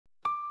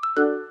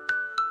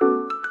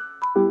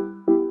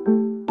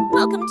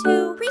Welcome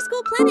to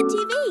Preschool Planet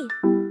TV.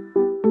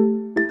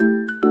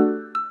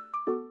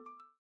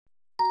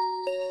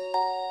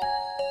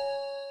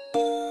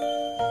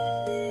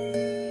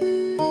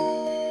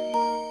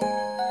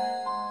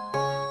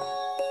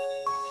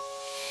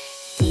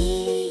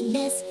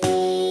 Venus,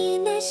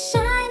 Venus,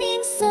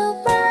 shining so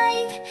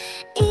bright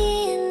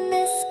in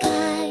the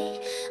sky,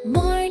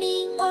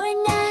 morning or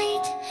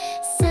night.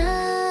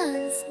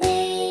 Sun's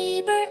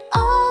neighbor,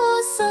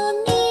 oh so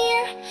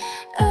near,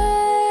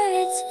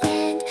 Earth's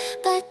friend,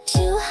 but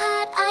too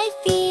hot I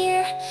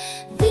fear.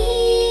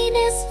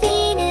 Venus,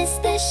 Venus,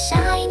 the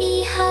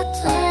shiny hot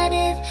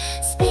planet,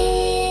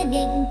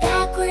 spinning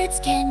backwards,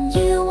 can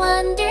you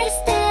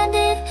understand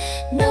it?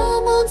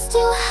 No moon's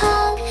too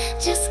hot,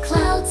 just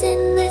clouds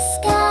in the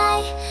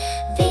sky.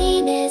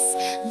 Venus,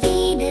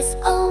 Venus,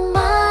 oh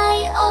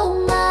my, oh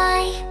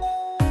my.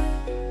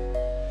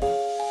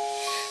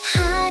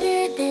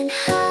 Hotter than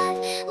hot,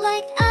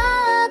 like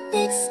a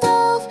big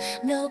stove.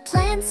 No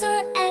plants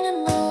or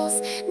animals,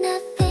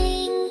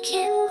 nothing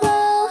can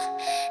grow.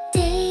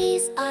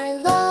 Days are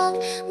long,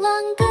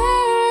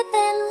 longer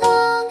than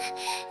long.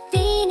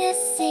 Venus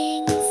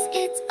sings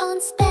its own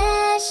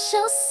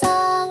special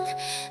song.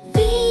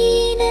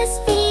 Venus,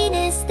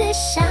 Venus, the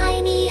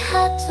shiny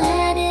hot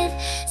planet,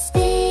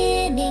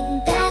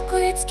 spinning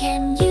backwards,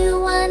 can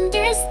you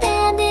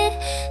understand it?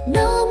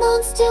 No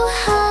moon's too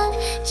hot,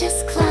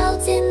 just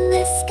clouds in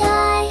the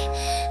sky.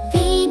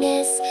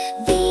 Venus,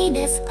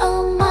 Venus,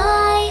 oh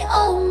my,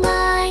 oh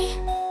my.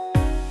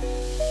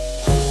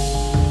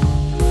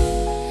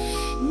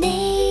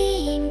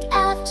 Named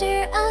after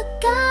a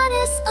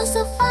goddess, oh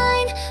so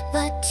fine,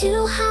 but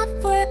too hot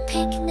for a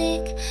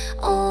picnic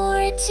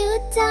or to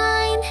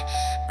dine.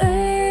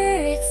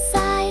 Earth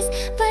size,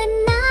 but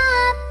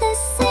not the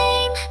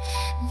same.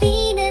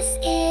 Venus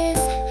is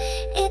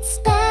its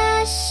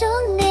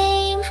special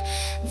name.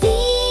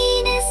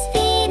 Venus,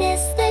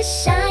 Venus, the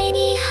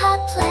shiny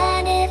hot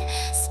planet,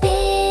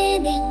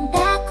 spinning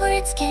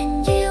backwards,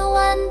 can you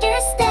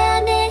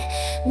understand it?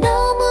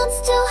 No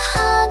moon's too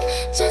hot,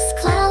 just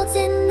clouds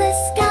in the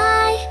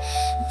sky.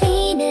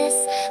 Venus,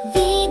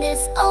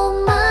 Venus, oh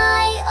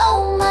my,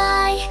 oh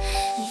my.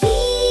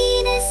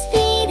 Venus,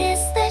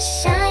 Venus, the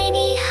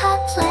shiny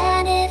hot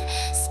planet,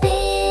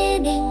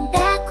 spinning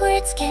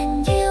backwards,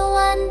 can you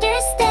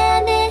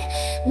understand it?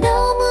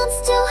 No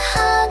moon's too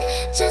hot,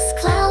 just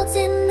clouds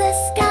in the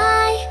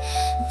sky.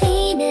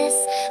 Venus,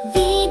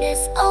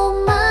 Venus,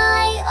 oh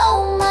my,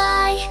 oh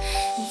my.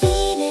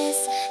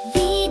 Venus,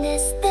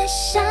 Venus, the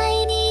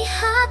shiny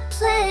hot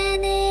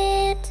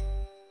planet.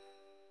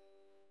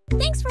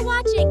 Thanks for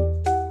watching.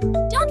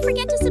 Don't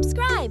forget to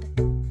subscribe.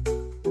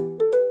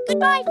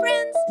 Goodbye,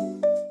 friends.